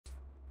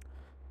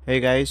Hey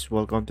guys,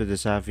 welcome to the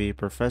Savvy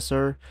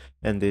Professor,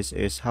 and this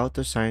is how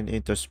to sign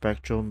into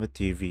Spectrum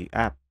TV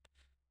app.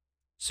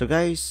 So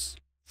guys,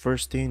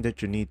 first thing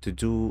that you need to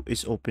do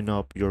is open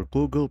up your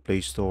Google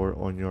Play Store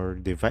on your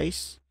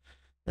device,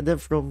 and then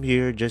from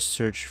here just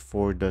search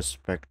for the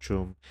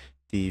Spectrum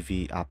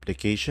TV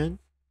application.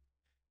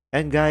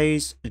 And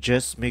guys,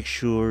 just make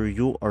sure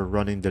you are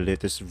running the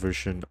latest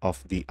version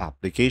of the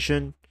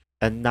application.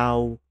 And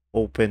now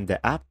open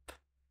the app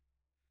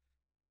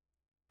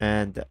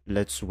and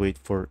let's wait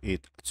for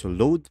it to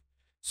load.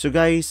 So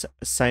guys,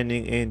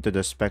 signing in to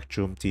the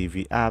Spectrum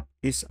TV app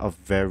is a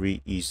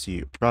very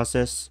easy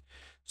process.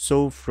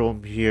 So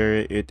from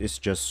here, it is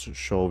just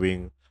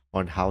showing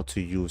on how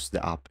to use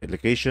the app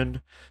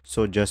application.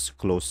 So just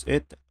close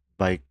it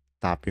by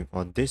tapping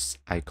on this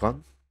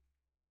icon.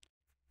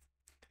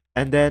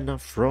 And then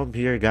from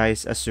here,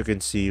 guys, as you can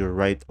see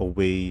right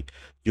away,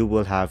 you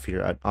will have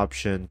here an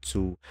option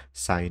to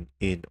sign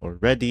in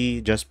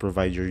already. Just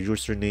provide your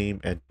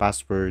username and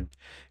password.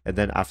 And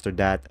then after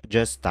that,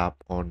 just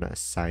tap on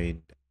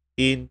sign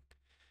in.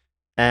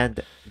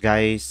 And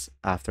guys,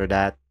 after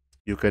that,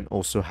 you can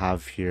also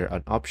have here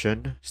an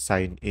option,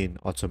 sign in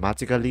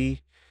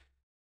automatically.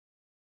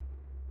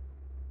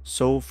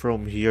 So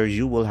from here,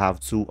 you will have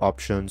two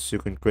options. You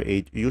can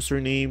create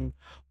username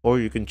or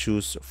you can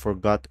choose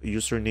forgot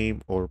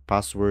username or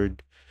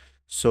password.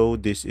 So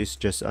this is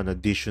just an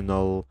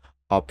additional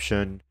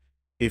option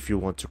if you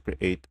want to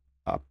create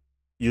a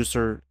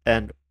user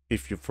and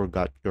if you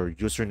forgot your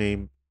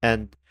username.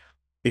 And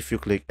if you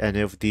click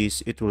any of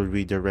these, it will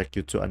redirect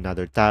you to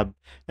another tab.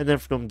 And then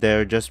from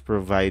there, just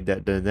provide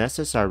the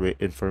necessary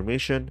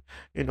information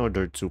in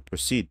order to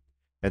proceed.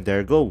 And there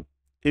you go.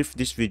 If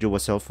this video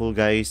was helpful,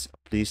 guys,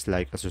 please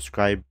like and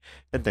subscribe.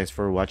 And thanks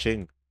for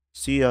watching.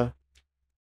 See ya.